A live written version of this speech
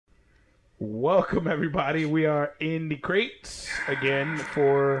Welcome, everybody. We are in the crates again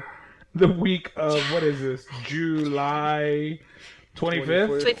for the week of, what is this, July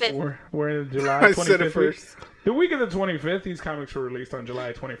 25th? 25th. We're in July 25th. I said it first. The week of the 25th. These comics were released on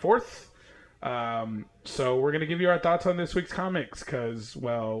July 24th. So we're going to give you our thoughts on this week's comics because,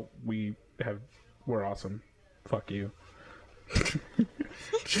 well, we're awesome. Fuck you.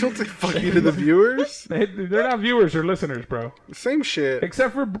 Don't say fuck you to the viewers. They're not viewers, they're listeners, bro. Same shit.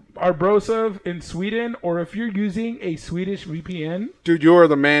 Except for our brosov in Sweden, or if you're using a Swedish VPN, Dude, you are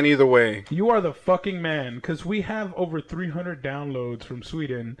the man either way. you are the fucking man. Because we have over 300 downloads from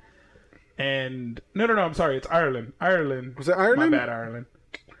Sweden. And no, I'm sorry, it's Ireland. Ireland. Was it Ireland? My bad, Ireland.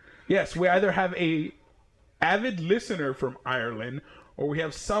 Yes, we either have a avid listener from Ireland, or we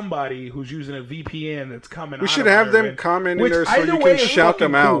have somebody who's using a VPN that's coming. We out should of have them Ireland, comment in which there so either you way can is shout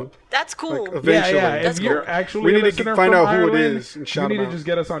them fucking out. cool. That's cool. Like, eventually. Yeah. That's If you're cool. actually We a need to listener find from out who it Ireland, is and shout you need them to out. just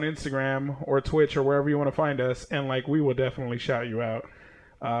get us on Instagram or Twitch or wherever you want to find us, and we will definitely shout you out.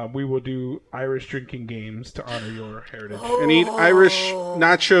 We will do Irish drinking games to honor your heritage. And eat Irish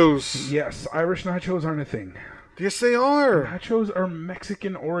nachos. Yes, Irish nachos aren't a thing. Yes, they are. Nachos are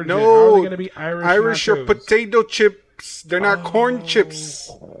Mexican origin. No, How are they going to be Irish are nachos? potato chips. They're not corn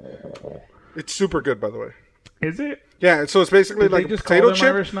chips. It's super good, by the way. Is it? Yeah, so it's basically Did like they a just call potato them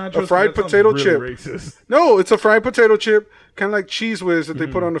chip, Irish nachos? a fried That sounds potato really chip. racist. No, it's a fried potato chip, kind of like Cheese Whiz that they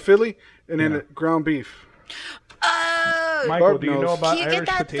put on the Philly, and then ground beef. Oh, Michael, Barb do you know knows. about can you Irish get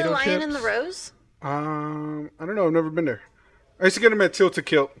that potato the Lion chips? and the Rose? I don't know. I've never been there. I used to get them at Tilted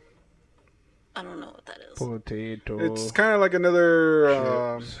Kilt. I don't know what that is. Potato It's kind of like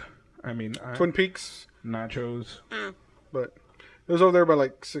another chips. I mean, Twin Peaks, nachos. but it was over there by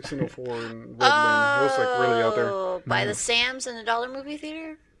like 1604 in Woodland. It was like really out there. Oh, by the Sam's in the Dollar Movie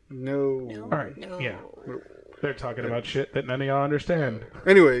Theater? No. All right. No. Yeah. They're talking about shit that none of y'all understand.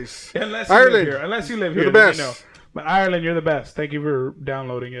 Anyways, Unless you Ireland. live here. Unless you live You're here. the then best. You know. But Ireland, you're the best. Thank you for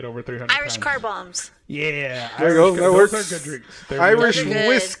downloading it over 300 Irish times. car bombs. Yeah. There you go. Irish- That those works. are good drinks. They're Irish really good.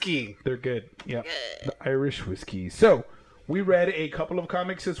 whiskey. They're good. Yeah. The Irish whiskey. So, we read a couple of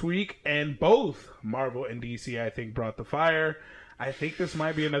comics this week, and both Marvel and DC, I think, brought the fire. I think this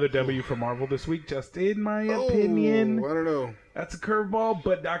might be another W for Marvel this week, just in my opinion. Oh, I don't know. That's a curveball,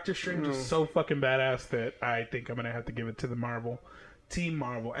 but Doctor Strange is so fucking badass that I think I'm going to have to give it to the Team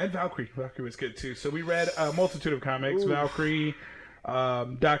Marvel. And Valkyrie. Valkyrie was good, too. So, we read a multitude of comics. Valkyrie,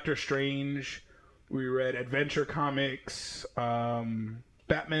 Doctor Strange. We read Adventure Comics.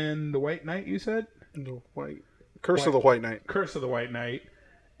 Batman the White Knight, you said? The white Curse of the White Knight. Curse of the White Knight,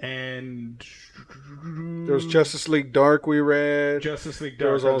 and There was Justice League Dark we read. Justice League There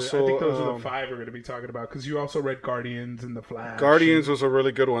Dark. was also, I think those are the five we're going to be talking about because you also read Guardians and the Flash. Guardians was a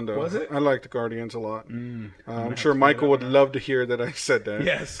really good one, though. Was it? I liked Guardians a lot. I'm sure to Michael figure would that one love to hear that I said that.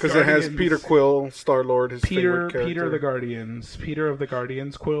 Yes, Because it has Guardians. Peter Quill, Star-Lord, his Peter favorite character. Peter of the Guardians. Peter of the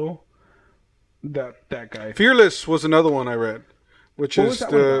Guardians. Quill. That guy. Fearless was another one I read, which What is was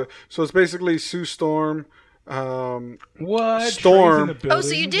that one about? so it's basically Sue Storm. What? Storm. Trey's in the Oh, so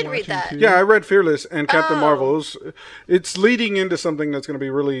you building did read watching that. too? Yeah, I read Fearless and Captain Oh. Marvel. It's leading into something that's going to be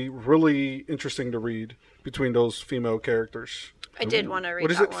really, really interesting to read between those female characters. I did want to read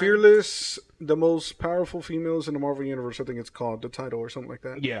What is that it? one. Fearless, the most powerful females in the Marvel Universe. I think it's called the title or something like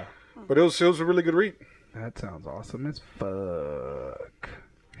that. Yeah. But it was a really good read. That sounds awesome as fuck.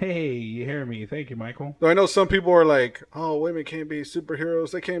 Hey, you hear me? Thank you, Michael. Though I know some people are like, "Oh, women can't be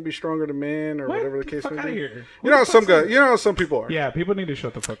superheroes. They can't be stronger than men, or What? whatever the Get case fuck may outta be." here. You know how some guys. You know how some people are. Yeah, people need to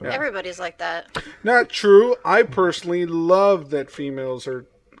shut the fuck up. Everybody's like that. Not true. I personally love that females are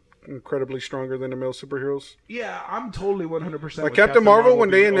incredibly stronger than the male superheroes. Yeah, I'm totally 100%. Like with Captain Marvel, when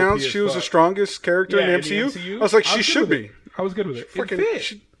they being OP announced as she was the fuck. strongest character Yeah, in the MCU, I was like, she good should with be. it. I was good with it. It Freaking,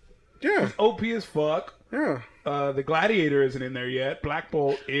 fit. yeah, OP as fuck. yeah. The Gladiator isn't in there yet. Black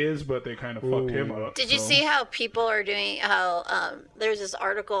Bolt is, but they kind of fucked him up. Did you so. see how people are doing? How there's this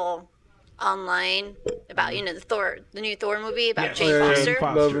article online about the new Thor movie about Yes. Jane Yeah, yeah, Foster.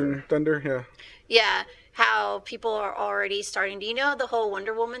 yeah. Love and Thunder, yeah. Yeah, how people are already starting. Do you know the whole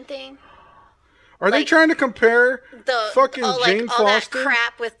Wonder Woman thing? Are they Like, trying to compare The fucking all, Jane all that Foster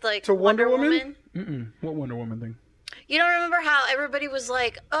crap with like to Wonder Woman? What Wonder Woman thing? You don't remember how everybody was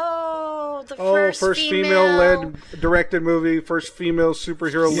like, "Oh, the Oh, first, first female female-led directed movie, first female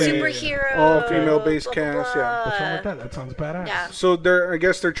superhero lead. superhero, All female-based blah, blah, cast, blah. yeah. What's wrong with that? That sounds badass. Yeah. So I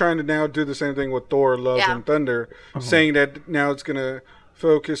guess they're trying to now do the same thing with Thor, Love Yeah. and Thunder, saying that now it's gonna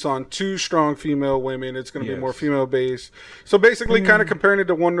focus on two strong female women. It's gonna be more Yes. female based. So basically, kind of comparing it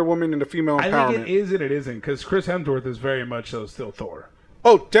to Wonder Woman and the female I empowerment. think it is and it isn't because Chris Hemsworth is very much so still Thor.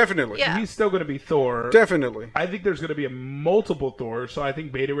 Oh, definitely. Yeah. He's still going to be Thor. Definitely. I think there's going to be a multiple Thor, so I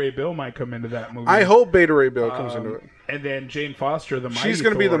think Beta Ray Bill might come into that movie. I hope Beta Ray Bill comes into it. And then Jane Foster, the mighty She's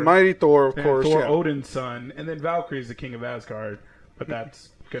going to be the Thor, mighty Thor, of and course. Thor Yeah. Odin's son, and then Valkyrie's the king of Asgard. But that's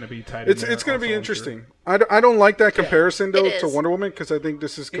going to be tight. It's going to be interesting. I don't like that comparison though It to is. Wonder Woman because I think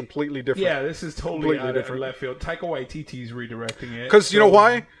this is completely different. Yeah, this is totally Completely out of different. left field. Taika Waititi's redirecting it. Because you know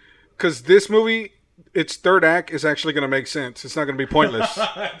why? Because this movie, its third act is actually going to make sense. It's not going to be pointless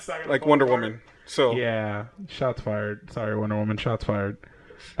It's not gonna like fall Wonder apart. Woman. So Yeah, shots fired. Sorry, Wonder Woman. Shots fired.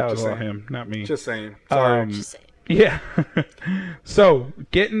 That was Just all saying. him, not me. just saying. Sorry. Just saying. Yeah. So,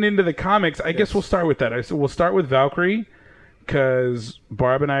 getting into the comics, I guess we'll start with that. We'll start with Valkyrie because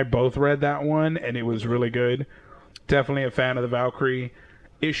Barb and I both read that one and it was really good. Definitely a fan of the Valkyrie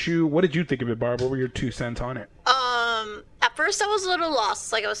issue. What did you think of it, Barb? What were your 2 cents on it? At first I was a little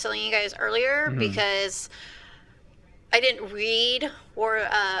lost, like I was telling you guys earlier, Mm-hmm. because I didn't read War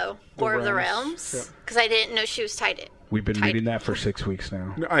of the Realms. Realms because I didn't know she was tied. We've been Tight. reading that for 6 weeks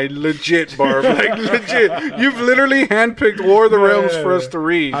now. I legit, Barb. Like, legit. You've literally handpicked War of the Realms for us to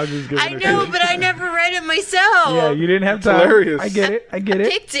read. I was just giving I it know, to but I never read it myself. Yeah, you didn't have time. hilarious. I get it. I get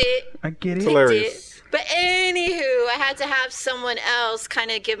it. Picked it. I get it. hilarious. But anywho, I had to have someone else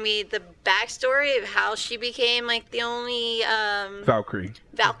kind of give me the backstory of how she became like the only Valkyrie.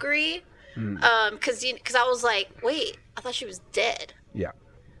 Valkyrie. Because I was like, wait, I thought she was dead. Yeah.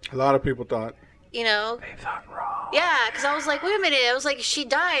 A lot of people thought. You know? They thought wrong. Yeah, because I was like, wait a minute. I was like, she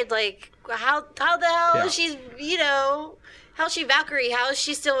died. Like, how the hell Yeah. is she? You know, how's she Valkyrie? How is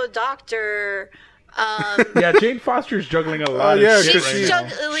she still a doctor? Yeah, Jane Foster's juggling a lot yeah, of shit because right She's now.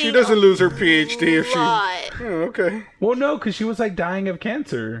 juggling she doesn't lose her PhD if she. lot. Oh, okay. Well, no, because she was like dying of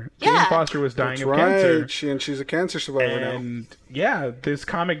cancer. Jane Yeah. Foster was dying That's of cancer. right. She's a cancer survivor now. And yeah, this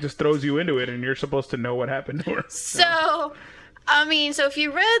comic just throws you into it, and you're supposed to know what happened to her. So, I mean, so if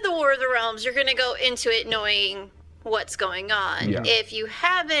you read The War of the Realms, you're going to go into it knowing what's going on. Yeah. If you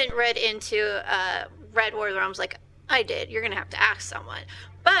haven't read War of the Realms like I did, you're going to have to ask someone.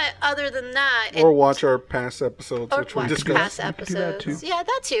 But other than that, Or watch our past episodes, or which we watch discussed. past We could do that episodes. too. Yeah,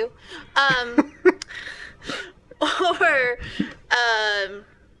 that too. Or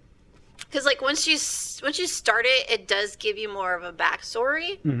because like once you start it, it does give you more of a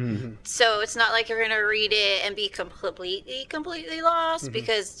backstory. Mm-hmm. So it's not like you're gonna read it and be completely lost, Mm-hmm.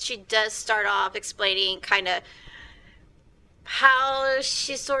 because she does start off explaining kind of how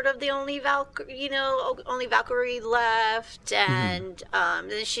she's sort of the only Valkyrie left, Mm-hmm. and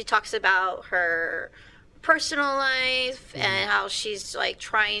then she talks about her personal life Mm-hmm. and how she's like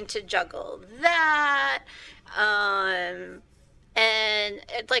trying to juggle that. And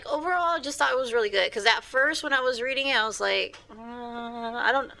it's like overall, I just thought it was really good, because at first when I was reading it, I was like,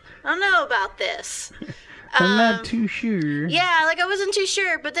 I don't know about this. I'm not too sure. Yeah, like I wasn't too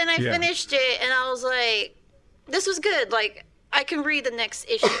sure, but then I Yeah. finished it and I was like, this was good. Like I can read the next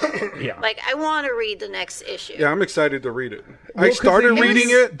issue. Yeah. Like I want to read the next issue. Yeah, I'm excited to read it. Well, I 'cause started they reading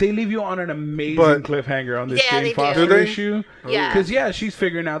leave- it. They leave you on an amazing But- cliffhanger on this Yeah, they Jane do. Foster Do they? issue. Yeah. Because, yeah, she's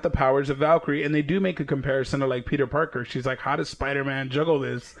figuring out the powers of Valkyrie, and they do make a comparison to, like, Peter Parker. She's like, how does Spider-Man juggle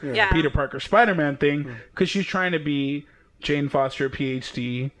this Yeah. Peter Parker Spider-Man thing? Because she's trying to be Jane Foster,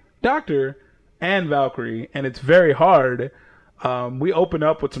 PhD, doctor, and Valkyrie, and it's very hard. We open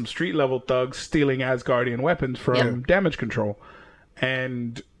up with some street-level thugs stealing Asgardian weapons from Yeah. Damage Control.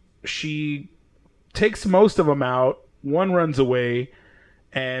 And she takes most of them out. One runs away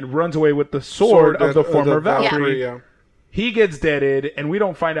and runs away with the sword of the former Valkyrie. Yeah. He gets deaded, and we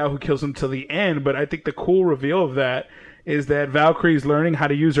don't find out who kills him till the end. But I think the cool reveal of that is that Valkyrie's learning how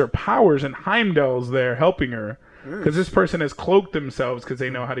to use her powers, and Heimdall's there helping her. Because this person has cloaked themselves because they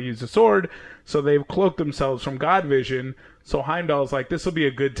know how to use the sword. So they've cloaked themselves from God Vision. So Heimdall's like, this will be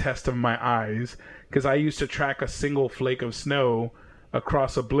a good test of my eyes. Because I used to track a single flake of snow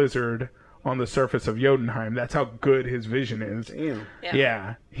across a blizzard on the surface of Jotunheim. That's how good his vision is. Damn.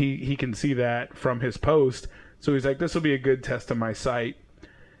 Yeah, he can see that from his post. So he's like, this will be a good test of my sight.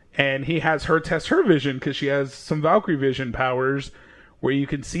 And he has her test her vision because she has some Valkyrie vision powers where you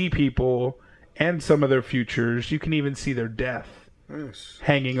can see people and some of their futures. You can even see their death Nice.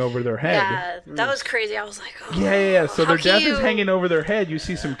 hanging over their head. Yeah, that was crazy. I was like, oh, Yeah. So how their death is cute. hanging over their head. You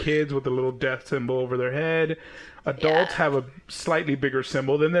see some kids with a little death symbol over their head. Adults Yeah. have a slightly bigger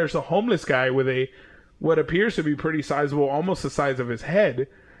symbol. Then there's a homeless guy with what appears to be pretty sizable, almost the size of his head,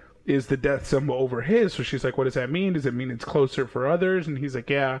 is the death symbol over his. So she's like, what does that mean? Does it mean it's closer for others? And he's like,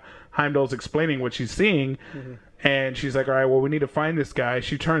 yeah. Heimdall's explaining what she's seeing. And she's like, all right, well, we need to find this guy.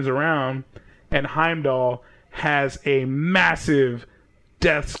 She turns around, and Heimdall has a massive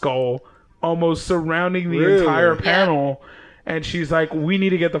death skull almost surrounding the Really? entire panel. and she's like, "We need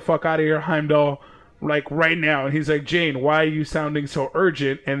to get the fuck out of here, Heimdall, like right now." And he's like, "Jane, why are you sounding so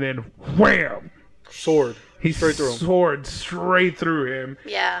urgent?" And then wham, Sword. he Straight through him. sword straight through him.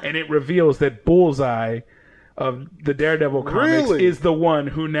 Yeah. And it reveals that Bullseye of the Daredevil comics Really? is the one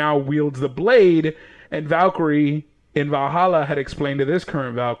who now wields the blade. And Valkyrie in Valhalla had explained to this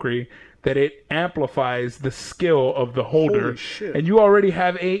current Valkyrie that it amplifies the skill of the holder. Holy shit. And you already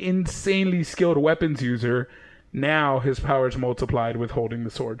have a insanely skilled weapons user. Now his power's multiplied with holding the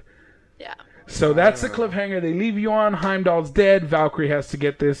sword. Yeah. So that's the cliffhanger they leave you on. Heimdall's dead. Valkyrie has to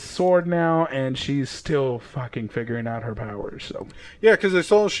get this sword now, and she's still fucking figuring out her powers. So Yeah, because I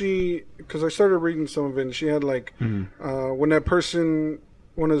started reading some of it, and she had like, when that person,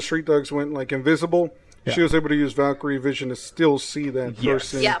 one of the street thugs went like invisible, she was able to use Valkyrie vision to still see that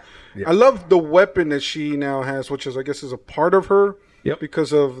person. Yeah. I love the weapon that she now has, which is, I guess, is a part of her. Yep.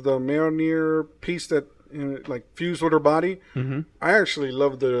 Because of the Mjolnir piece that like fused with her body. I actually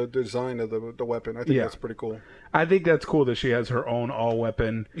love the design of the weapon. I think that's pretty cool. I think that's cool that she has her own all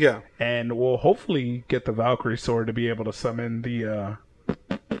weapon. Yeah. And we'll hopefully get the Valkyrie sword to be able to summon the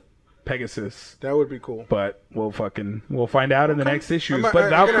Pegasus. That would be cool. But we'll find out in the next issues. I'm But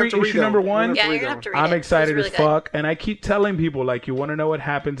gonna have Valkyrie to read issue that number one. 1. Yeah, you're gonna have to read it. I'm excited It's as really fuck, and I keep telling people, like, you want to know what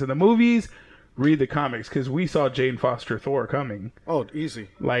happens in the movies? Read the comics, because we saw Jane Foster Thor coming. Oh, easy.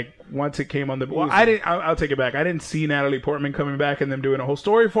 Like, once it came on the... Well, I didn't... I'll take it back. I didn't see Natalie Portman coming back and them doing a whole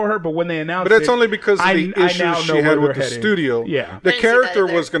story for her, but when they announced But that's it, only because of the I issues now she know had where with the we're heading. studio. Yeah. The I didn't see that character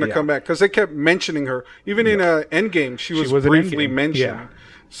either. was going to come back because they kept mentioning her. Even in Endgame, she was was in briefly Endgame. mentioned. Yeah.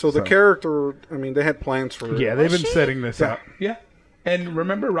 So the character, I mean, they had plans for her. Yeah, they've been she? setting this up. Yeah. And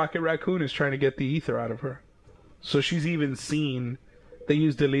remember, Rocket Raccoon is trying to get the ether out of her. So she's even seen... They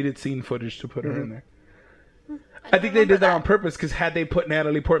used deleted scene footage to put her in there. I think they did that on purpose, because had they put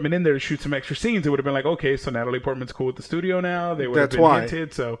Natalie Portman in there to shoot some extra scenes, it would have been like, okay, so Natalie Portman's cool with the studio now. They would have That's been why.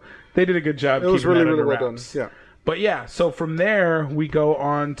 hinted, so they did a good job. It was keeping really, that really under well done. wraps. Yeah. But yeah, so from there we go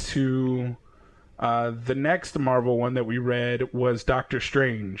on to the next Marvel one that we read was Doctor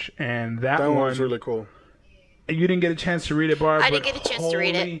Strange, and that That one one was really cool. you didn't get a chance to read it, Barb. I didn't but get a chance to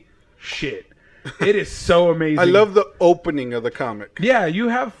read it. holy Shit, it is so amazing. I love the opening of the comic. Yeah, you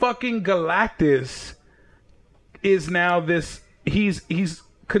have fucking Galactus is now this. He's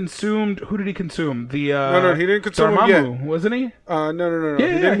consumed. Who did he consume? The No, he didn't consume him Dormammu, yet. wasn't he? No. Yeah, He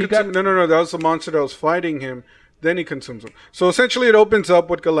yeah, didn't he consume, got- no. That was the monster that was fighting him. Then he consumes him. So essentially, it opens up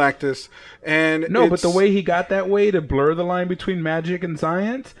with Galactus, and No, but it's- the way he got that way to blur the line between magic and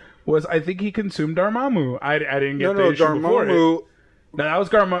science was, I think he consumed Dormammu. I didn't get the issue before it. Dormammu. No, that was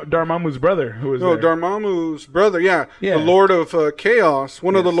Dormammu's brother who was No, there. Dormammu's brother. Yeah, Yeah. the Lord of Chaos.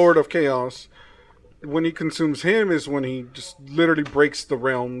 One of the Yes. Lord of Chaos. When he consumes him is when he just literally breaks the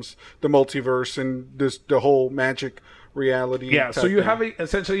realms, the multiverse, and the whole magic reality. Yeah, type so you thing. have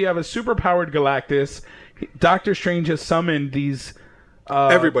essentially you have a superpowered Galactus. Doctor Strange has summoned these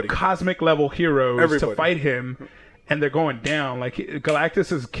Everybody. cosmic level heroes to Everybody. fight him, and they're going down. Like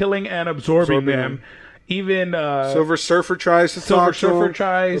Galactus is killing and absorbing them. them. Even Silver Surfer tries to Silver talk to Surfer him,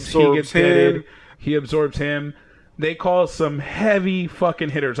 tries. He absorbs gets him. deaded. He absorbs him. They call some heavy fucking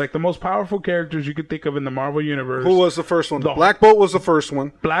hitters, like the most powerful characters you could think of in the Marvel universe. Who was the first one? Black Bolt was the first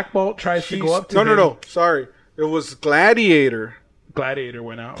one. Black Bolt tries to go up to no, him. no. Sorry, it was Gladiator. Gladiator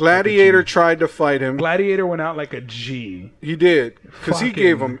went out. Gladiator like a G. tried to fight him. Gladiator went out like a G. He did because he Fucking-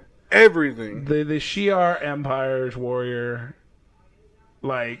 gave him everything. The Shi'ar Empire's warrior.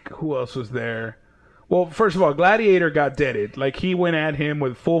 Like, who else was there? Well, first of all, Gladiator got deaded. Like, he went at him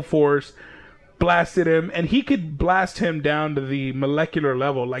with full force, blasted him, and he could blast him down to the molecular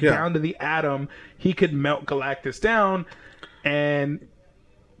level, like Yeah. down to the atom. He could melt Galactus down, and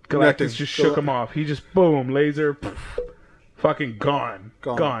Galactus Nothing. just shook him off. He just, boom, laser, poof, fucking gone.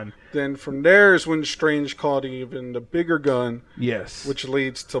 Gone. Then from there is when Strange caught even the bigger gun, Yes. which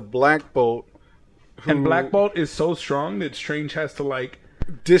leads to Black Bolt. And Black Bolt is so strong that Strange has to, like,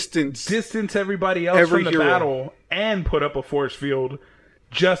 distance everybody else Every from the hero. battle and put up a force field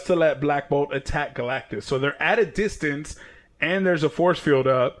just to let Black Bolt attack Galactus. So they're at a distance and there's a force field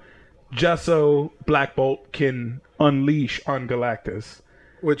up just so Black Bolt can unleash on Galactus.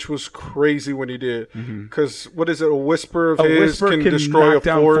 which was crazy when he did. Because what is it? A whisper of A his whisper can can destroy knock a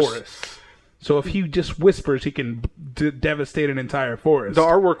down forest. forests. So if he just whispers, he can devastate an entire forest. The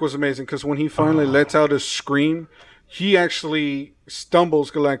artwork was amazing because when he finally lets out his scream, he actually stumbles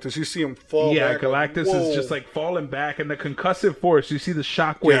Galactus. You see him fall Yeah, back. Galactus Whoa. is just like falling back, and the concussive force, you see the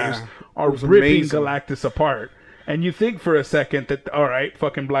shockwaves Yeah, are it was ripping amazing. Galactus apart. And you think for a second that, all right,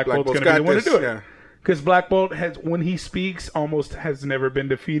 fucking Black Bolt's Bolt's going to be the got one to this, do it. yeah. Because Black Bolt has, when he speaks, almost has never been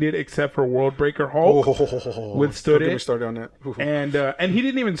defeated except for Worldbreaker Hulk. Withstood Don't get me it. started on that. And he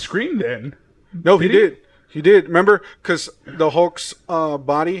didn't even scream then. No, he did. He did. Remember, because the Hulk's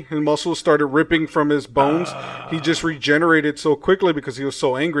body and muscles started ripping from his bones. He just regenerated so quickly because he was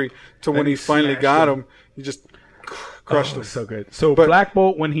so angry. To when he finally got him, he just crushed him. So good. So Black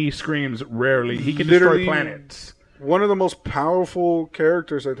Bolt, when he screams, rarely he can destroy planets. One of the most powerful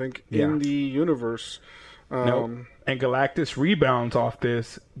characters, I think, in the universe. And Galactus rebounds off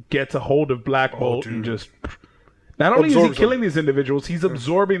this, gets a hold of Black Bolt, and just... Not only is he killing these individuals, he's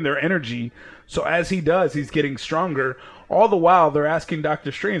absorbing their energy. So as he does, he's getting stronger. All the while, they're asking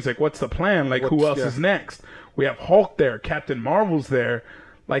Doctor Strange, like, what's the plan? Like, who else is next? We have Hulk there. Captain Marvel's there.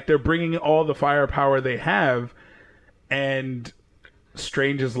 Like, they're bringing all the firepower they have. And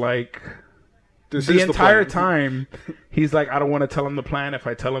Strange is like... The entire time, he's like, I don't want to tell them the plan. If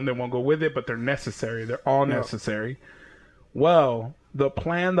I tell them, they won't go with it. But they're necessary. They're all necessary. Well, the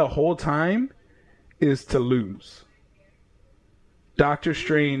plan the whole time is to lose. Doctor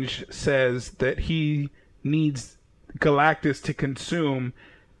Strange says that he needs Galactus to consume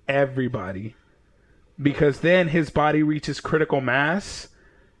everybody. Because then his body reaches critical mass.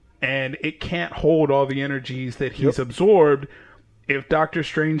 And it can't hold all the energies that he's absorbed. If Doctor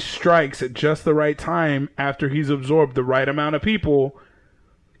Strange strikes at just the right time after he's absorbed the right amount of people,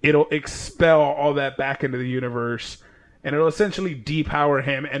 it'll expel all that back into the universe, and it'll essentially depower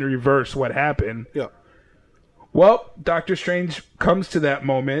him and reverse what happened. Yeah. Well, Doctor Strange comes to that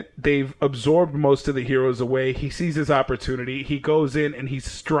moment. They've absorbed most of the heroes away. He sees his opportunity. He goes in and he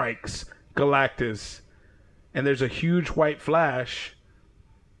strikes Galactus, and there's a huge white flash,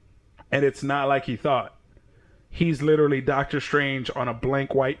 and it's not like he thought. He's literally Doctor Strange on a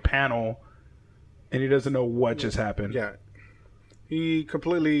blank white panel, and he doesn't know what just happened. Yeah. He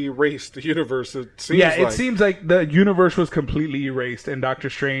completely erased the universe, it seems like. It seems like the universe was completely erased, and Doctor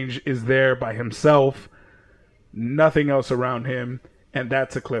Strange is there by himself, nothing else around him, and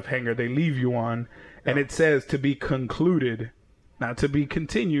that's a cliffhanger they leave you on. And it says to be concluded, not to be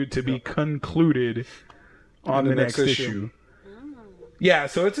continued, to be concluded on the next issue. Yeah,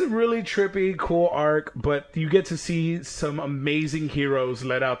 so it's a really trippy, cool arc, but you get to see some amazing heroes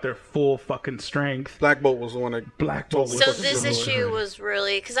let out their full fucking strength. Black Bolt was the one that... So this issue was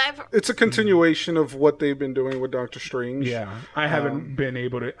really... because It's a continuation of what they've been doing with Doctor Strange. Yeah, I haven't been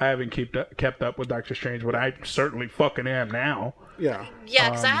able to... I haven't kept up with Doctor Strange, but I certainly fucking am now. Yeah.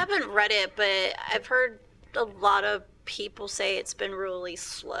 Yeah, because I haven't read it, but I've heard a lot of people say it's been really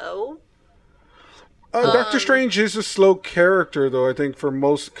slow. Doctor Strange is a slow character, though, I think, for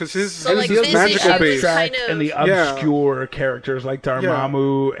most... because his magical base. And the obscure characters like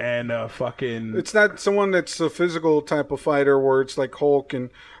Dormammu and fucking... It's not someone that's a physical type of fighter where it's like Hulk and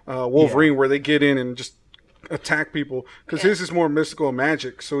Wolverine, where they get in and just attack people. Because his is more mystical and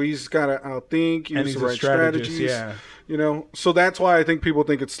magic, so he's got to outthink, use the right strategies. Yeah. You know, so that's why I think people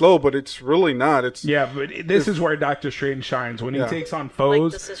think it's slow, but it's really not. It's but this is where Doctor Strange shines when he takes on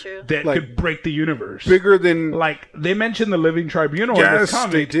foes that could break the universe. Bigger than they mentioned the Living Tribunal in this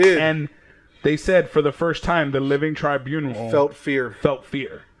comic, they did, and they said for the first time the Living Tribunal felt fear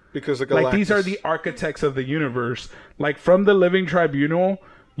because of Galactus. Like these are the architects of the universe. Like from the Living Tribunal,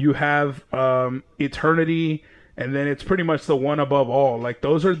 you have Eternity. And then it's pretty much the one above all. Like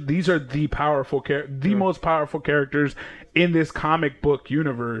these are the powerful most powerful characters in this comic book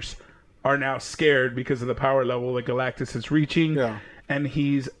universe are now scared because of the power level that Galactus is reaching. Yeah. And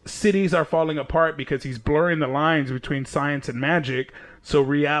cities are falling apart because he's blurring the lines between science and magic. So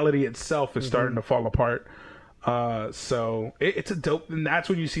reality itself is starting to fall apart. So it's a dope. And that's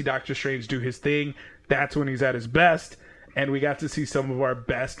when you see Doctor Strange do his thing. That's when he's at his best. And we got to see some of our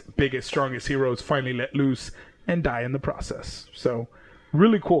best, biggest, strongest heroes finally let loose and die in the process. So,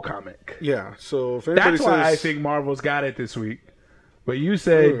 really cool comic. Yeah, so if anybody That's why I think Marvel's got it this week. But you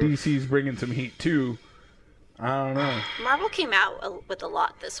say DC's bringing some heat too. I don't know. Marvel came out with a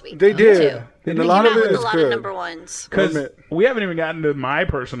lot this week. They did. Too. And a lot of it is a lot good. Of number ones. Because we haven't even gotten to my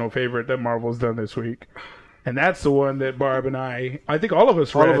personal favorite that Marvel's done this week. And that's the one that Barb and I think all of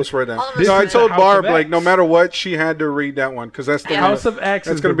us read. All of us read that. No, I told Barb, like, no matter what, she had to read that one. Because that's the House of X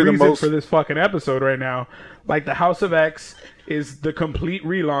is going to be the reason for this fucking episode right now. Like, the House of X is the complete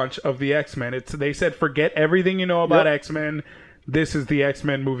relaunch of the X-Men. They said, forget everything you know about X-Men. This is the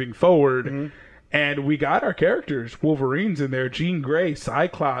X-Men moving forward. Mm-hmm. And we got our characters. Wolverine's in there. Jean Grey,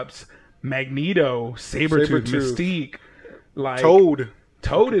 Cyclops, Magneto, Sabretooth, Mystique. Like,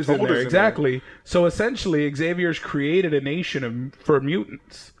 Toad is in there, exactly. So essentially, Xavier's created a nation for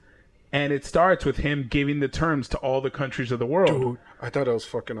mutants. And it starts with him giving the terms to all the countries of the world. Dude, I thought that was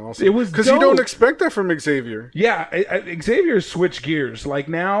fucking awesome. It was because you don't dope. expect that from Xavier. Yeah, Xavier switched gears. Like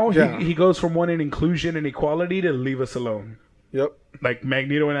now, Yeah. he goes from wanting inclusion and equality to leave us alone. Yep. Like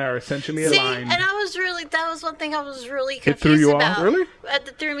Magneto and I are essentially See, aligned. and that was one thing I was really It threw confused you off? about. Really?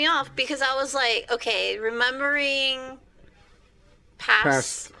 It threw me off because I was like, okay, remembering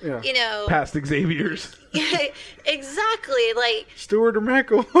past yeah. you know, Past Xavier's. exactly, Stuart or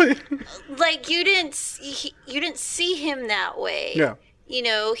McAvoy. like you didn't see him that way. Yeah. You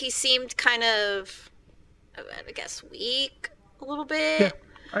know, he seemed kind of, I guess, weak a little bit. Yeah,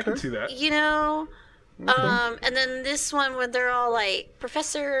 I can see that. You know. And then this one when they're all like,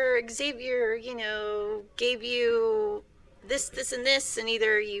 Professor Xavier, you know, gave you this, and this, and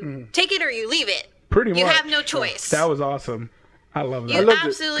either you take it or you leave it. Pretty much. You have no choice. That was awesome. I love that. You loved it,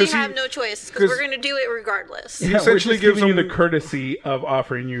 absolutely 'cause he- have no choice because we're going to do it regardless. He Yeah, we're essentially just gives giving you them the courtesy of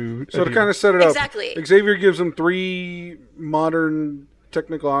offering you. So to kind of set it up, Exactly. Xavier gives them 3 modern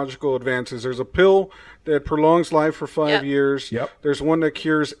technological advances. There's a pill that prolongs life for 5 Yep. years. Yep. There's one that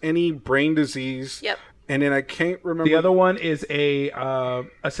cures any brain disease. Yep. And then I can't remember The other one is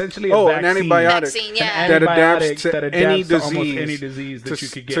essentially a an vaccine. antibiotic Vaccine, yeah. that adapts Antibiotic to that any adapts to almost disease, any disease that you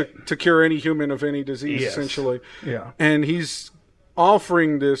could get. to cure any human of any disease, Yes. essentially. Yeah. And he's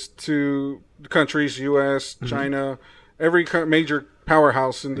offering this to countries, U.S., China, every major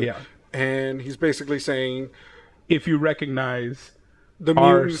powerhouse, Yeah. and he's basically saying If you recognize the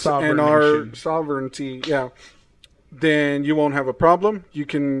our mutants sovereign and our nation. sovereignty, then you won't have a problem. You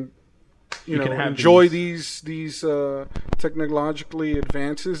can, you know, can have enjoy these technologically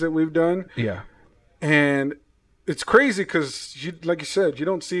advances that we've done. Yeah. And it's crazy because, like you said, you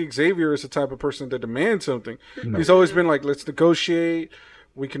don't see Xavier as the type of person that demands something. No. He's always been like, let's negotiate.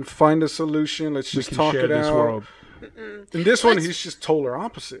 We can find a solution. Let's We just can talk share it this out. world. In this one, Let's- he's just total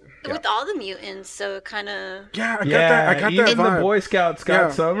opposite. With all the mutants, so it kind of, Yeah, I got Yeah, that. I got even that vibe. the Boy Scout Scott Yeah.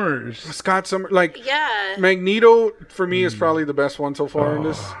 Summers. Scott Summer, like yeah. Magneto, for me, is probably the best one so far in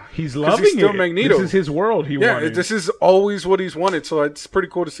this. He's 'Cause loving he's still it. Magneto. This is his world he Yeah, wanted. this is always what he's wanted. So it's pretty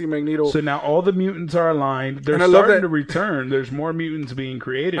cool to see Magneto. So now all the mutants are aligned. They're And I love starting that- to return. There's more mutants being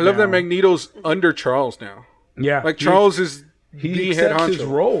created. I love now. that Magneto's under Charles now. Yeah, Like Charles is he the head accepts his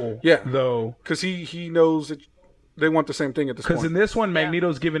honcho. role. Yeah. though, because he knows that they want the same thing at this because point. in this one,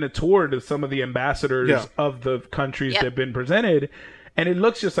 Magneto's giving a tour to some of the ambassadors Yeah. of the countries Yep. that have been presented. And it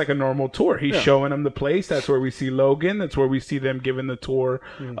looks just like a normal tour. He's Yeah. showing them the place. That's where we see Logan. That's where we see them giving the tour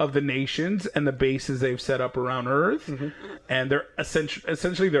Mm. of the nations and the bases they've set up around Earth. Mm-hmm. And they're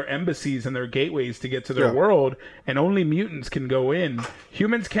essentially their embassies and their gateways to get to their Yeah. world. And only mutants can go in.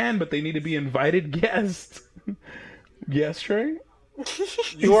 Humans can, but they need to be invited guests. Yes, Trey?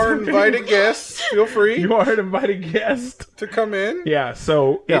 You are invited guests. Feel free You are an invited guest. to come in. Yeah,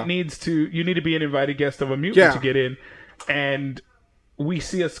 so Yeah. you need to be an invited guest of a mutant Yeah. to get in. And we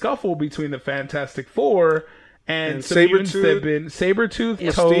see a scuffle between the Fantastic Four and some mutants that have been Sabretooth,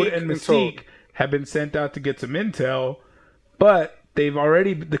 Toad, Mystique, and and Mystique Toad. have been sent out to get some intel, but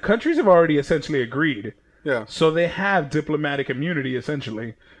the countries have already essentially agreed. Yeah. So they have diplomatic immunity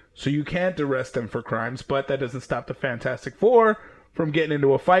essentially. So you can't arrest them for crimes, but that doesn't stop the Fantastic Four from getting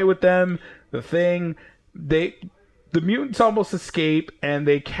into a fight with them. The mutants almost escape and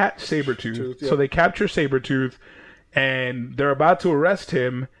they catch Sabretooth. Yeah. So they capture Sabretooth and they're about to arrest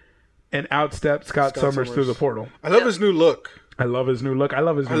him, and out steps Scott Summers through the portal. I love his new look. I love his new look. I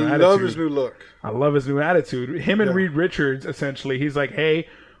love his new I attitude. love his new look. I love his new attitude. Him and Yeah. Reed Richards, essentially, he's like, hey,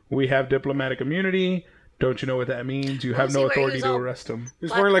 we have diplomatic immunity. Don't you know what that means? You have Was no he wearing- authority he to was all arrest him. He's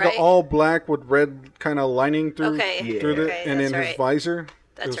Black, wearing like right? an all black with red kind of lining through Okay. through it, Okay, and then that's his right. visor.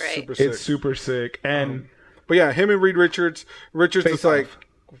 That's It was right. Super sick. It's super sick. And But yeah, him and Reed Richards. Richards Face is like, off.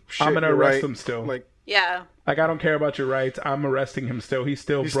 shit, I'm gonna you're arrest right. him still. Like Yeah. I don't care about your rights. I'm arresting him still. He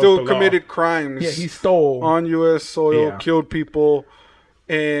still he broke still the law. committed crimes. Yeah, he stole. on U.S. soil, Yeah. killed people,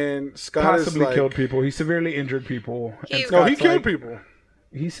 and Scott Possibly is like, killed people. He severely injured people. And He- No, he Scott's killed like- people.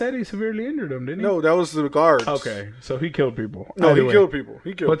 He said he severely injured them, didn't he? No, that was the guards. Okay, so he killed people. No, Either he way. killed people.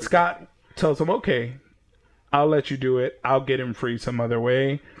 He killed But people. Scott tells him, okay, I'll let you do it. I'll get him free some other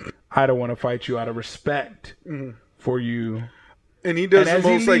way. I don't want to fight you out of respect for you. And he does And the as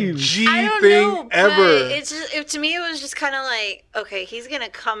he most like leaves- G I don't thing know, but ever. it's just, to me, it was just kind of like, okay, he's gonna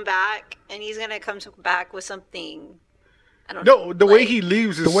come back, and he's gonna come back with something. I don't know. No, the way like- he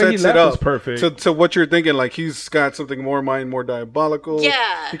leaves is The way he sets it left up was perfect. to what you're thinking. Like he's got something more in mind, more diabolical.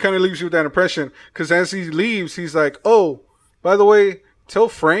 Yeah. He kind of leaves you with that impression because as he leaves, he's like, "Oh, by the way, tell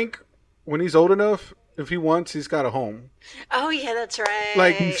Frank when he's old enough, if he wants, he's got a home. Oh yeah, that's right.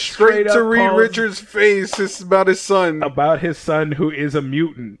 Like Straight straight up to Reed calls- Richards' face. It's about his son. About his son who is a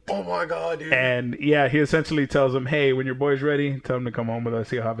mutant. Oh my god, dude. And yeah, he essentially tells him, hey, when your boy's ready, tell him to come home with us.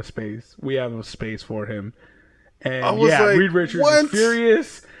 He'll have a space. We have a space for him. And I was yeah, like, Reed Richards what? is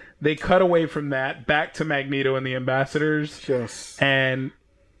furious. They cut away from that, back to Magneto and the Ambassadors. Yes. And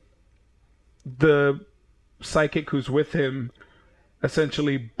the psychic who's with him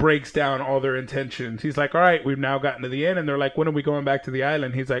essentially breaks down all their intentions. He's like, all right, we've now gotten to the end. And they're like, when are we going back to the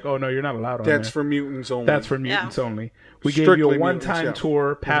island? He's like, oh, no, you're not allowed on That's there. for mutants only. That's for mutants only. We gave Strictly you a one-time mutants, yeah.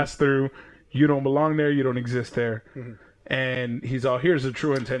 tour, pass through. You don't belong there. You don't exist there. And he's all, here's the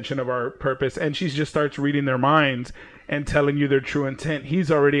true intention of our purpose. And she just starts reading their minds and telling you their true intent.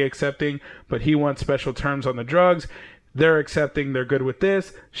 He's already accepting, but he wants special terms on the drugs. They're accepting. They're good with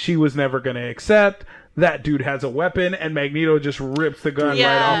this. She was never going to accept. That dude has a weapon, and Magneto just rips the gun right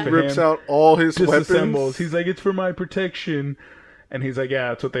Yeah. off of rips him. out all his Disassembles. weapons. He's like, it's for my protection. And he's like, yeah,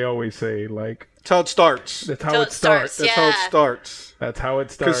 that's what they always say. Like, That's how it starts. that's how How it it starts. starts. That's how it Yeah. starts. That's how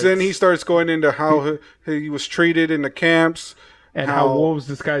it starts. Because then he starts going into how he was treated in the camps. and how wolves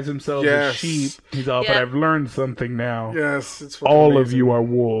disguise themselves Yes. as sheep. He's all, but Yeah. I've learned something now. Yes, it's fucking All of amazing. you are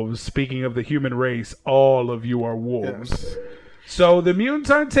wolves. Speaking of the human race, all of you are wolves. Yes. So the mutants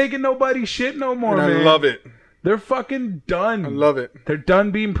aren't taking nobody's shit no more, And man. I love it. They're fucking done. I love it. They're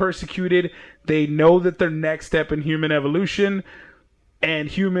done being persecuted. They know that their next step in human evolution and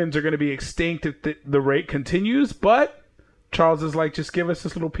humans are going to be extinct if the rate continues. But Charles is like, just give us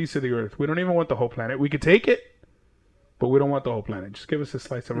this little piece of the earth. We don't even want the whole planet. We could take it, but we don't want the whole planet. Just give us a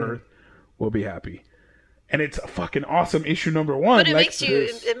slice of earth. We'll be happy. And it's a fucking awesome issue number 1. But it Like, makes you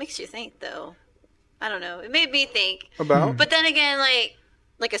it makes you think though. I don't know. It made me think. About? But then again,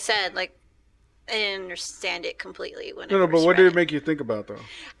 like I said, like I didn't understand it completely when I No, but first what read did it make you think about, though?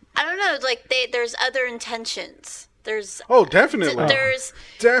 I don't know. Like there's other intentions. There's Oh, definitely. there's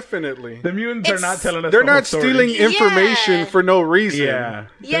Definitely. the mutants are not It's- telling us They're the whole not story. stealing information Yeah. for no reason. Yeah.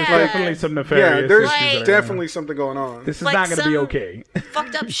 Yeah. There's definitely some Yeah, nefarious there's issues that are going on. definitely something going on. This is Like not going to be some- okay.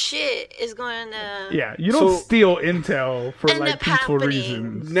 fucked up shit is going to. Yeah, you don't So- steal intel for End like up peaceful happening.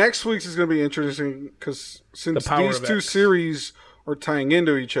 reasons. Next week's is going to be interesting because since The Power these of two X. series are tying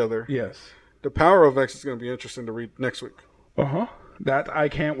into each other, Yes. the Power of X is going to be interesting to read next week. Uh-huh. That I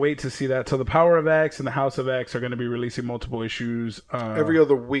can't wait to see that. So the Power of X and the House of X are going to be releasing multiple issues Every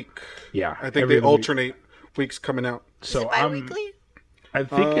other week. yeah. I think every they other week. alternate weeks coming out. So Bi-weekly? I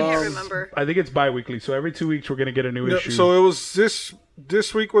think I can't it's remember. I think it's bi-weekly. So every 2 weeks we're going to get a new No, issue. so it was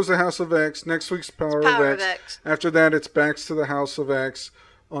this week was the House of X. Next week's Power, Power of of X. X. After that, it's back to the House of X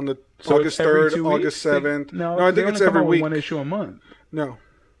on the So August it's every 3rd, 2 August weeks? 7th. No, I they think it's only come every out with week. one issue a month. No.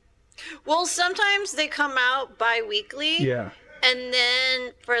 Well, sometimes they come out bi-weekly. Yeah. And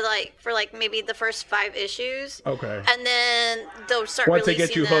then for maybe the first 5 issues. Okay. And then they'll start Once they releasing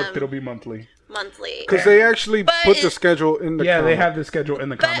get you them hooked, it'll be monthly. monthly. Because they actually But put the it- schedule in the Yeah, they comic. have the schedule in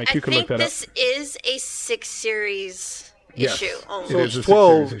the But comic. I You can think look that this is a 6-series Yes. issue It only. So is it's a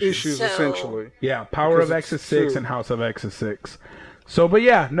 12 6-series issue. issues So- essentially. up. Yeah, Power Because of X is it's 6 two. and House of X is 6. So, but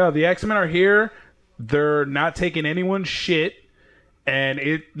yeah, no, the X-Men are here. They're not taking anyone's shit, and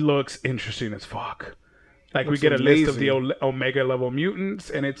it looks interesting as fuck. Like, we Looks get a list of the amazing. Omega level mutants,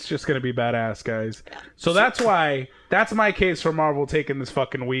 and it's just going to be badass, guys. So that's my case for Marvel taking this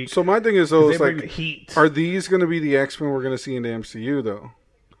fucking week. So my thing is though, they it's bring like, the heat. are these going to be the X-Men we're going to see in the MCU though?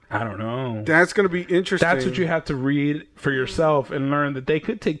 I don't know. That's going to be interesting. That's what you have to read for yourself and learn that they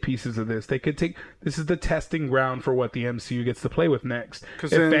could take pieces of this. They could take this is the testing ground for what the MCU gets to play with next. If 'Cause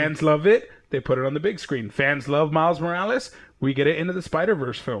then- fans love it, they put it on the big screen. Fans love Miles Morales, we get it into the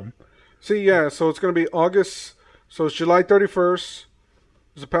Spider-Verse film. See, yeah. So it's going to be August. So it's July 31st.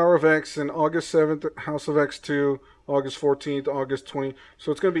 There's the Power of X, and August 7th, House of X 2. August 14th, August 20th.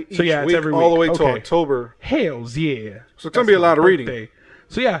 So it's going to be each So, yeah, it's week, every all the week. way to Okay. October. Hells yeah. So it's going to be a lot of reading. Birthday.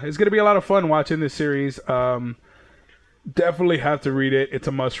 So yeah, it's gonna be a lot of fun watching this series. Definitely have to read it. It's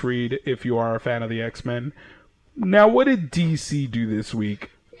a must read if you are a fan of the X-Men. Now, what did DC do this week?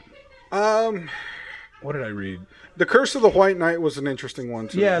 What did I read? The Curse of the White Knight was an interesting one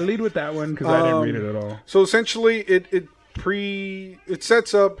too. Yeah, lead with that one because I didn't read it at all. So essentially, it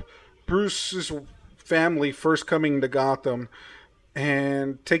sets up Bruce's family first coming to Gotham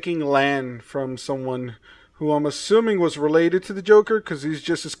and taking land from someone who I'm assuming was related to the Joker because he's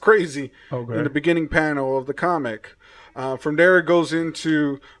just as crazy Okay. in the beginning panel of the comic. From there, it goes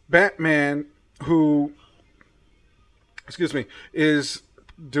into Batman, who, is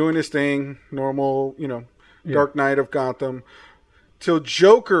doing his thing, normal, Dark Knight of Gotham, till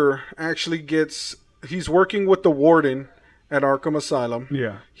Joker actually he's working with the Warden at Arkham Asylum.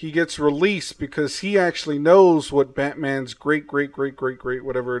 Yeah. He gets released because he actually knows what Batman's great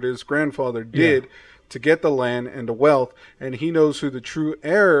whatever it is grandfather did to get the land and the wealth, and he knows who the true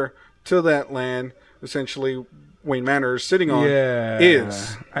heir to that land, essentially Wayne Manor, is sitting on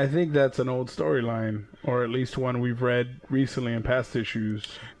is. I think that's an old storyline, or at least one we've read recently in past issues.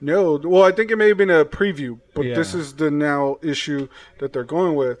 No, well, I think it may have been a preview, but this is the now issue that they're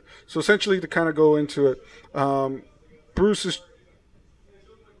going with. So essentially, to kind of go into it, Bruce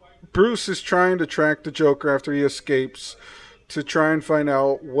is trying to track the Joker after he escapes to try and find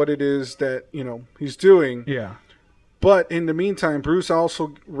out what it is that, he's doing. Yeah. But in the meantime, Bruce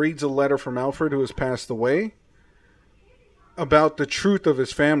also reads a letter from Alfred, who has passed away, about the truth of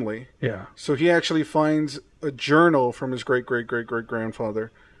his family. Yeah. So he actually finds a journal from his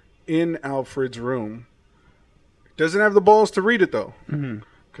great-great-great-great-grandfather in Alfred's room. Doesn't have the balls to read it, though.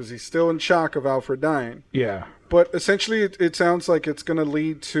 Because he's still in shock of Alfred dying. Yeah. But essentially, it sounds like it's going to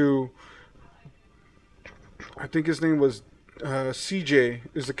lead to... I think his name was CJ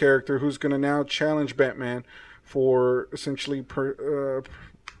is the character who's going to now challenge Batman for essentially...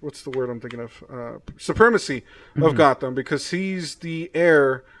 what's the word I'm thinking of? Supremacy of Gotham, because he's the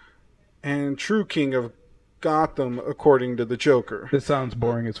heir and true king of Gotham, according to the Joker. This sounds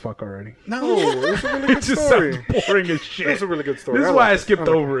boring as fuck already. No, it's a really good It just story. sounds boring as shit. It's a really good story. This is why I skipped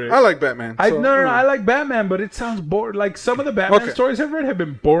over it. I like Batman. No, I like Batman, but it sounds boring. Like, some of the Batman stories I've read have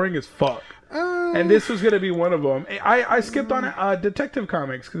been boring as fuck. And this was going to be one of them. I skipped on Detective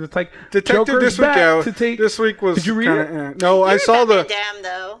Comics because it's like Detective Joker's this week. back to take. This week was. Did you read it? No, I saw Batman Damned,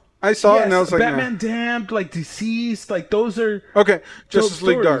 though. I saw it and I was like, Batman Damned, like Deceased, like those are okay. Justice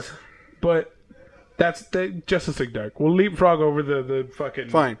League Dark, but that's the Justice League Dark. We'll leapfrog over the fucking.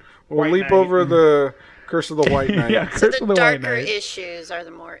 Fine, we'll leap over the Curse of the White Knight. Yeah, So Curse of the the White darker Knight. issues are the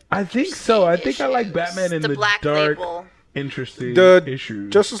more. I think so. I think I like issues. Batman in the Black dark, Label. interesting The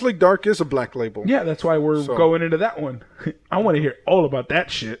issues. Justice League Dark is a black label. Yeah, that's why we're going into that one. I want to hear all about that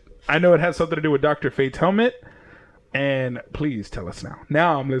shit. I know it has something to do with Dr. Fate's helmet. And please tell us now.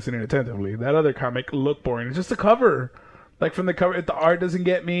 Now I'm listening attentively. That other comic looked boring. It's just the cover. Like, from the cover, if the art doesn't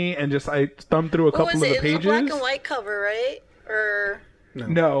get me, and just I thumbed through a couple of the pages. It was a black and white cover, right? Or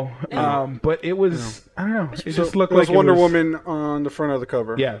no. But it was I don't know. It just looked it was like Wonder it was, Woman on the front of the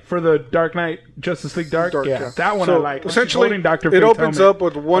cover. Yeah, for the Dark Knight, Justice League Dark. Yeah, that one so I like. Essentially, Dr. it Fate's opens helmet. up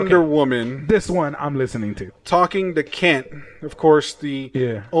with Wonder Woman. This one I'm listening to. Talking to Kent, of course,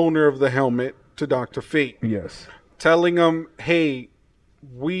 the owner of the helmet, to Dr. Fate. Yes. Telling him, hey,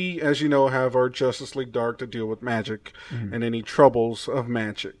 we, as you know, have our Justice League Dark to deal with magic and any troubles of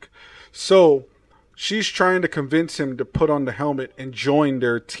magic. So she's trying to convince him to put on the helmet and join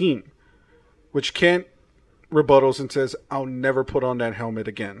their team, which Kent rebuttals and says, I'll never put on that helmet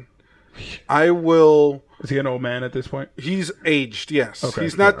again. I will... Is he an old man at this point? He's aged, yes. Okay,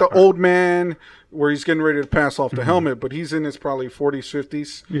 he's not the old man where he's getting ready to pass off the helmet, but he's in his probably 40s,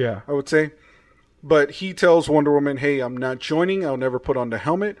 50s, Yeah. I would say. But he tells Wonder Woman, hey, I'm not joining. I'll never put on the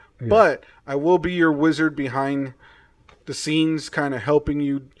helmet. Yeah. But I will be your wizard behind the scenes, kind of helping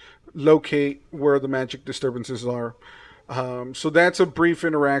you locate where the magic disturbances are. So that's a brief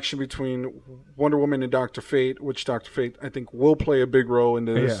interaction between Wonder Woman and Dr. Fate, which Dr. Fate, I think, will play a big role in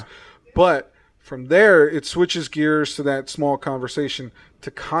this. Yeah. But from there, it switches gears to that small conversation to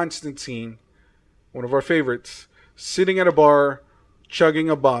Constantine, one of our favorites, sitting at a bar,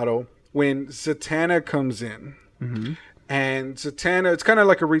 chugging a bottle, when Zatanna comes in. And Zatanna, it's kind of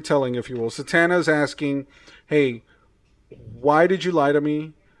like a retelling, if you will. Zatanna's asking, hey, why did you lie to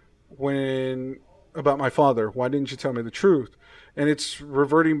me about my father? Why didn't you tell me the truth? And it's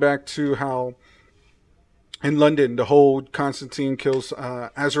reverting back to how in London, the whole Constantine kills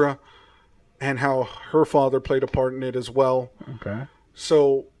Azra, and how her father played a part in it as well. Okay.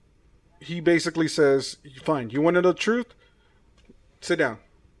 So he basically says, fine, you want to know the truth? Sit down.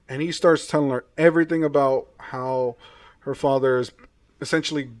 And he starts telling her everything about how her father has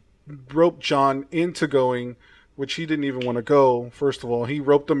essentially roped John into going, which he didn't even want to go. First of all, he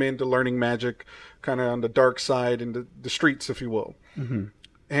roped him into learning magic, kind of on the dark side in the streets, if you will.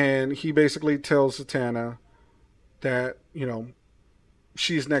 And he basically tells Zatanna that,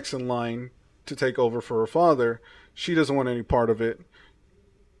 she's next in line to take over for her father. She doesn't want any part of it.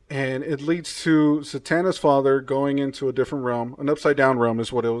 And it leads to Zatanna's father going into a different realm. An upside-down realm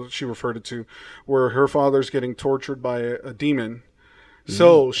is what she referred it to, where her father's getting tortured by a demon.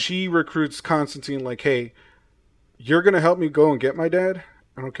 So she recruits Constantine like, hey, you're going to help me go and get my dad?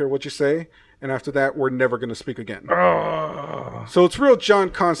 I don't care what you say. And after that, we're never going to speak again. So it's real John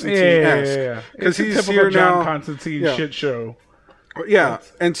Constantine-esque. Yeah. Because he's typical here John now. Constantine shit show. Yeah.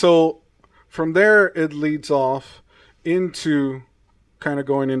 And so from there, it leads off into kind of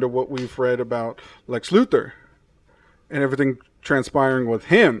going into what we've read about Lex Luthor and everything transpiring with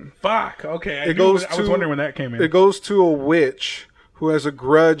him. Fuck. Okay. I was wondering when that came in. It goes to a witch who has a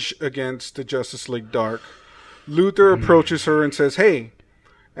grudge against the Justice League Dark. Luthor approaches her and says, hey,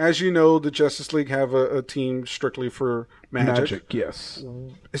 as you know, the Justice League have a team strictly for magic. Yes.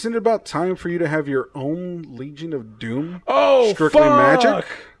 Isn't it about time for you to have your own Legion of Doom? Oh, strictly fuck. magic?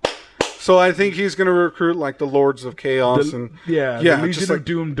 So I think he's going to recruit like the Lords of Chaos the Legion of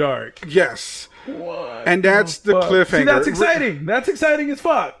Doom Dark. Yes. What? And that's the cliffhanger. See, that's exciting. That's exciting as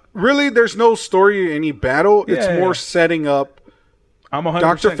fuck. Really, there's no story, any battle. It's more setting up I'm 100%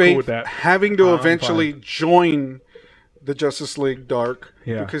 Dr. Fate cool with that. having to eventually join the Justice League Dark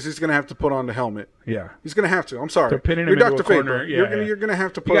because he's going to have to put on the helmet. Yeah. He's going to have to. I'm sorry. They're pinning him You're into Dr. Fate, corner. You're going to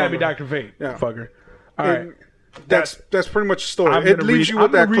have to put on. You got to be Dr. Fate, fucker. All right. That's pretty much the story. I'm It leaves you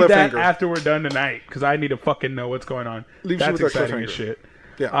with that cliffhanger. That after we're done tonight because I need to fucking know what's going on. That's exciting as shit.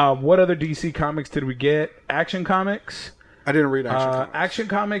 Yeah. What other DC comics did we get? Action Comics? I didn't read Action Comics. Action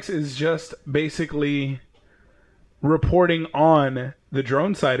Comics is just basically reporting on the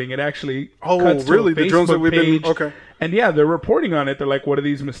drone sighting. It actually cuts to a the drones that we've page, been and they're reporting on it. They're like, what are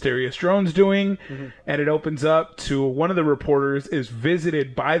these mysterious drones doing? And it opens up to one of the reporters is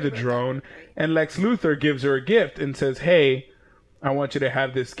visited by the drone, and Lex Luthor gives her a gift and says, hey, I want you to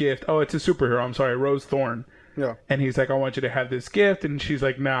have this gift. Oh, it's a superhero. I'm sorry, Rose Thorn. Yeah. And he's like, I want you to have this gift. And she's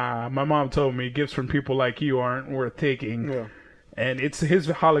like, nah, my mom told me gifts from people like you aren't worth taking. Yeah. And it's his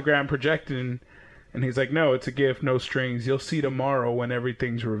hologram projecting. And he's like, no, it's a gift, no strings. You'll see tomorrow when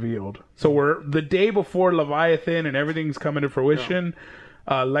everything's revealed. So we're the day before Leviathan and everything's coming to fruition.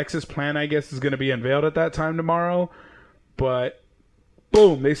 Yeah. Lex's plan, I guess, is going to be unveiled at that time tomorrow. But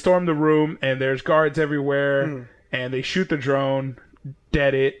boom, they storm the room and there's guards everywhere. And they shoot the drone,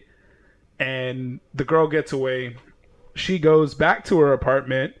 dead it. And the girl gets away. She goes back to her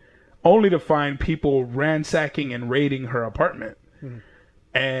apartment only to find people ransacking and raiding her apartment.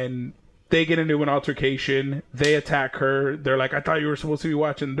 And they get into an altercation. They attack her. They're like, I thought you were supposed to be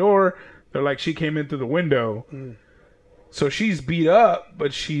watching the door. They're like, she came in through the window. So she's beat up,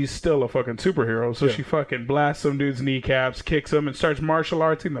 but she's still a fucking superhero. So she fucking blasts some dude's kneecaps, kicks him, and starts martial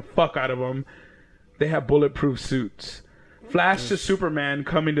artsing the fuck out of him. They have bulletproof suits. Flash to Superman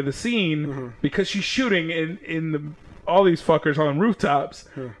coming to the scene because she's shooting in all these fuckers on rooftops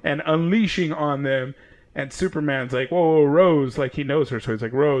and unleashing on them. And Superman's like, whoa, Rose. Like, he knows her, so he's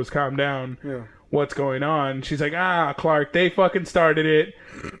like, Rose, calm down. Yeah. What's going on? She's like, Clark, they fucking started it.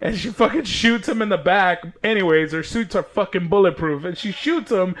 And she fucking shoots him in the back. Anyways, her suits are fucking bulletproof. And she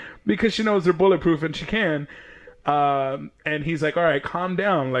shoots him because she knows they're bulletproof and she can. And he's like, all right, calm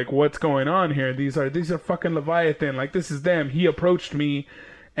down. Like, what's going on here? These are fucking Leviathan. Like, this is them. He approached me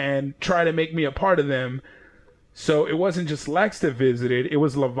and tried to make me a part of them. So it wasn't just Lex that visited. It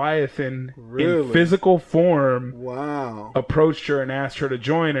was Leviathan in physical form. Wow. Approached her and asked her to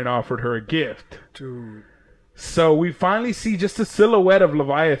join and offered her a gift. Dude. So we finally see just a silhouette of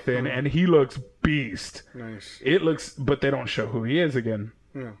Leviathan, and he looks beast. Nice. But they don't show who he is again.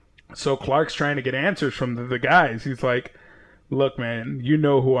 Yeah. So Clark's trying to get answers from the guys. He's like, look, man, you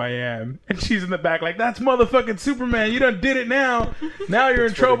know who I am. And she's in the back like, that's motherfucking Superman. You done did it now. Now you're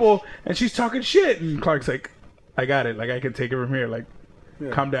in trouble. And she's talking shit. And Clark's like, I got it. Like, I can take it from here. Like,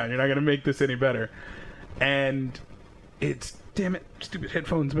 calm down. You're not going to make this any better. And it's, damn it, stupid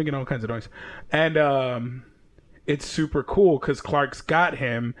headphones making all kinds of noise. And it's super cool because Clark's got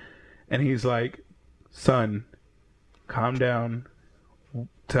him. And he's like, son, calm down.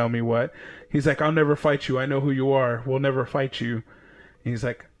 Tell me what. He's like, I'll never fight you. I know who you are. We'll never fight you. And he's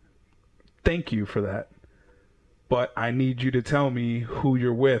like, thank you for that. But I need you to tell me who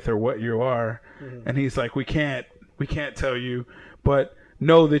you're with or what you are. And he's like, we can't tell you, but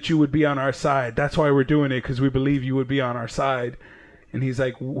know that you would be on our side. That's why we're doing it, because we believe you would be on our side. And he's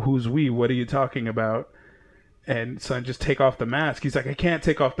like, who's we? What are you talking about? And son, just take off the mask. He's like, I can't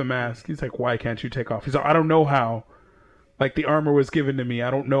take off the mask. He's like, why can't you take off? He's like, I don't know how. Like, the armor was given to me. I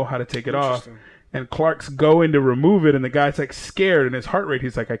don't know how to take it off. And Clark's going to remove it, and the guy's like scared, and his heart rate,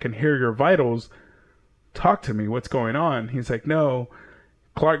 he's like, I can hear your vitals. Talk to me. What's going on? He's like, no.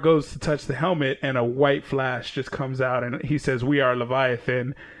 Clark goes to touch the helmet, and a white flash just comes out, and he says, we are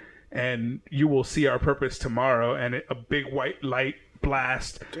Leviathan, and you will see our purpose tomorrow. And a big white light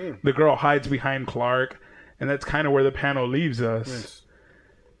blast. Damn. The girl hides behind Clark, and that's kind of where the panel leaves us. Nice.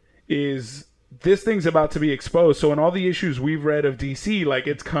 Is this thing's about to be exposed. So in all the issues we've read of DC, like,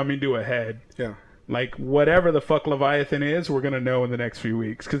 it's coming to a head. Yeah. Like, whatever the fuck Leviathan is, we're going to know in the next few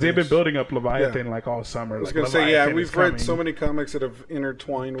weeks. Because they've been building up Leviathan, like, all summer. I was going to say, we've read so many comics that have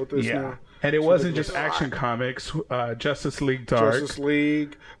intertwined with this now. And it wasn't just Action Comics. Justice League Dark. Justice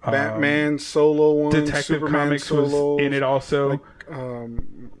League, Batman solo one, Detective Superman Comics solos, was in it also.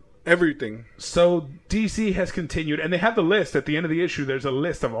 Everything. So DC has continued, and they have the list at the end of the issue. There's a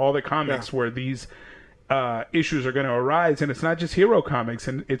list of all the comics where these issues are going to arise, and it's not just hero comics,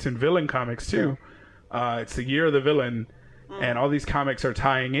 and it's in villain comics too. It's the year of the villain, and all these comics are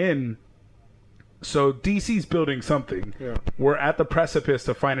tying in. So DC's building something. Yeah. We're at the precipice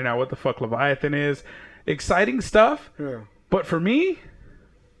of finding out what the fuck Leviathan is. Exciting stuff. Yeah. But for me,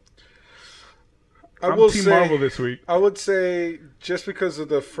 I'm Team Marvel this week. I would say just because of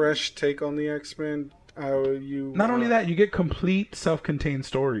the fresh take on the X-Men, Not only that, you get complete self-contained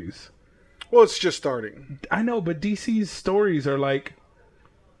stories. Well, it's just starting. I know, but DC's stories are like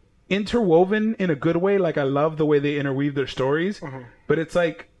interwoven in a good way. Like, I love the way they interweave their stories, but it's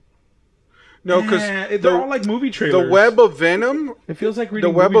like, no, because they're all like movie trailers. The Web of Venom. It feels like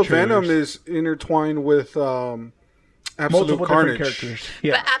reading the Web movie of Venom trailers. is intertwined with Absolute Multiple Carnage. different characters.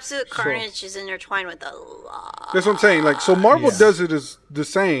 Yeah. But Absolute Carnage is intertwined with a lot. That's what I'm saying. Like, so Marvel does it as the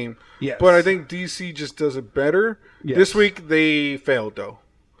same, but I think DC just does it better. Yes. This week they failed though.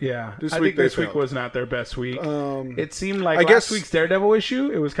 Yeah, This I week think this they week failed. was not their best week. It seemed I like guess- last week's Daredevil issue,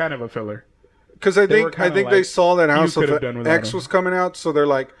 it was kind of a filler. Because I They were think kinda they like, saw that you House could of have done without X him. was coming out, so they're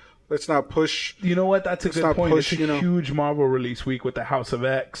like, let's not push. You know what? That's a good not point. push, It's a huge Marvel release week with the House of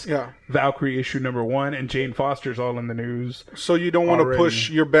X, Yeah. Valkyrie issue #1, and Jane Foster's all in the news. So you don't want to Already. push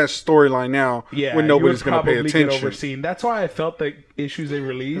your best storyline now Yeah, when nobody's going going to pay Get attention. overseen. That's why I felt the issues they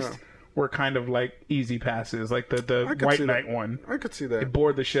released were kind of like easy passes, like the could White see Knight that. one. I could see It that.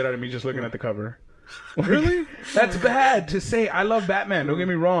 bored the shit out of me just looking at the cover. Really? That's bad to say. I love Batman. Don't get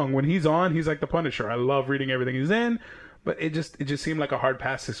me wrong. When he's on, he's like the Punisher. I love reading everything he's in. But it just seemed like a hard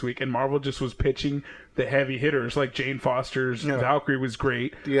pass this week, and Marvel just was pitching the heavy hitters like Jane Foster's Valkyrie was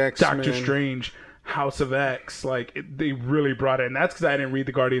great, The X-Men. Doctor Strange, House of X. Like they really brought it, and that's because I didn't read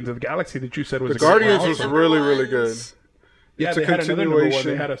the Guardians of the Galaxy that you said was The a good Guardians one. was Number really, really good. ones. Yeah, it's a they had another number one. They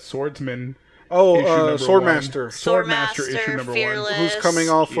continuation. had a swordsman. Oh, issue number Swordmaster, Swordmaster issue #1. Fearless. who's coming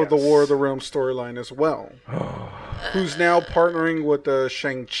off of the Yes. War of the Realms storyline as well. Who's now partnering with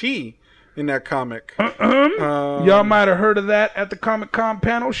Shang-Chi in that comic. Y'all might have heard of that at the Comic-Con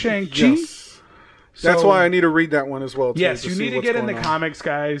panel, Shang-Chi. Yes. That's So- why I need to read that one as well. Too, Yes, to you see need to what's get in the going on. comics,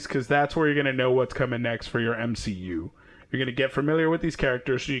 guys, because that's where you're going to know what's coming next for your MCU. You're going to get familiar with these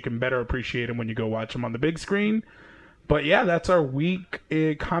characters so you can better appreciate them when you go watch them on the big screen. But yeah, that's our week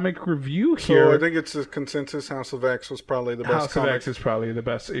comic review here. So I think it's a consensus. House of X was probably the best House of comic. X is probably the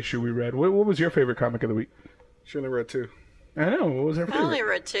best issue we read. What was your favorite comic of the week? She only read 2. I know. What was our I only favorite?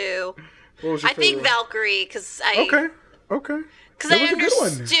 read 2. What was your I think favorite? Valkyrie because Okay. because That I was a good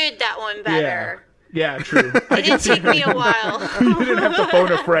one. understood that one better. Yeah, true. It didn't take me a while. You didn't have to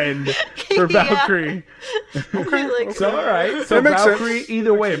phone a friend for Yeah. Valkyrie. Like, So, all right. So, That makes Valkyrie, sense.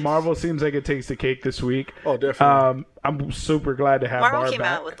 either way, Marvel seems like it takes the cake this week. Oh, definitely. I'm super glad to have Marvel Barb came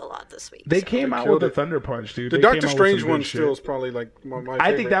back. out with a lot this week. They so. came out killed with a it. Thunder Punch, dude. The They Doctor came out with Strange some good one shit. still is probably like my favorite.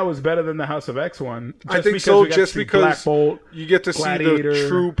 I think that was better than the House of X one. I Just think because so, we got to just see because Black Bolt. you get to see Gladiator. the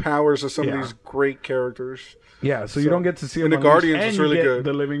true powers of some Yeah. of these great characters. Yeah, so you don't get to see and them the unleashed, Guardians and was you really get good.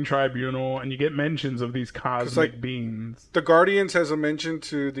 The Living Tribunal, and you get mentions of these cosmic like, beings. The Guardians has a mention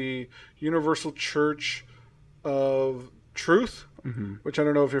to the Universal Church of Truth, which I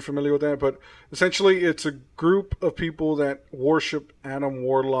don't know if you're familiar with that, but essentially it's a group of people that worship Adam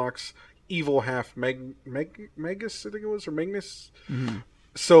Warlock's evil half, Magus, I think it was, or Magnus.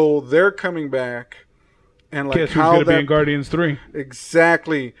 So they're coming back, and like Guess who's how going to be that in Guardians 3?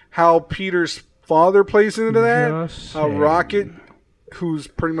 exactly how Peter's father plays into that, Just how saying. Rocket, who's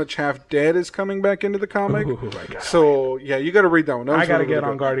pretty much half dead, is coming back into the comic. Ooh, I gotta- So yeah, you got to read that one. That I one's got to really, get really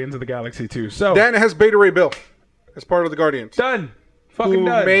on good. Guardians of the Galaxy too. So, That has Beta Ray Bill as part of the Guardians, done. Fucking who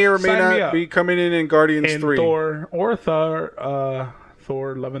done. may or may Sign me not up. be coming in Guardians in 3. Thor or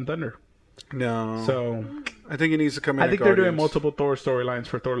Thor Love and Thunder. No, So I think he needs to come in. I think they're doing Guardians. multiple Thor storylines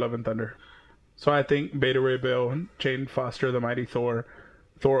for Thor Love and Thunder. So I think Beta Ray Bill, Jane Foster, the Mighty Thor,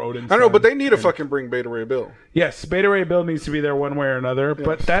 Thor Odin. I don't know, but they need to fucking bring Beta Ray Bill. Yes, Beta Ray Bill needs to be there one way or another.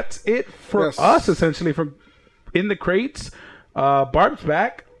 But that's it for Yes. us, essentially. From in the crates, Barb's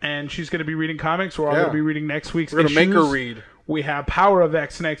back, and she's going to be reading comics. We're all going to be reading next week's We're gonna make her issues. read. We have Power of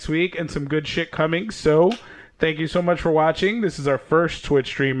X next week and some good shit coming. So thank you so much for watching. This is our first Twitch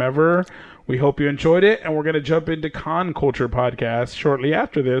stream ever. We hope you enjoyed it, and we're going to jump into Con Culture Podcast shortly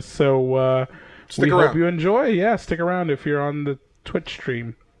after this. So Stick we around. hope you enjoy. Yeah, stick around if you're on the Twitch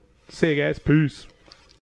stream. See you guys. Peace.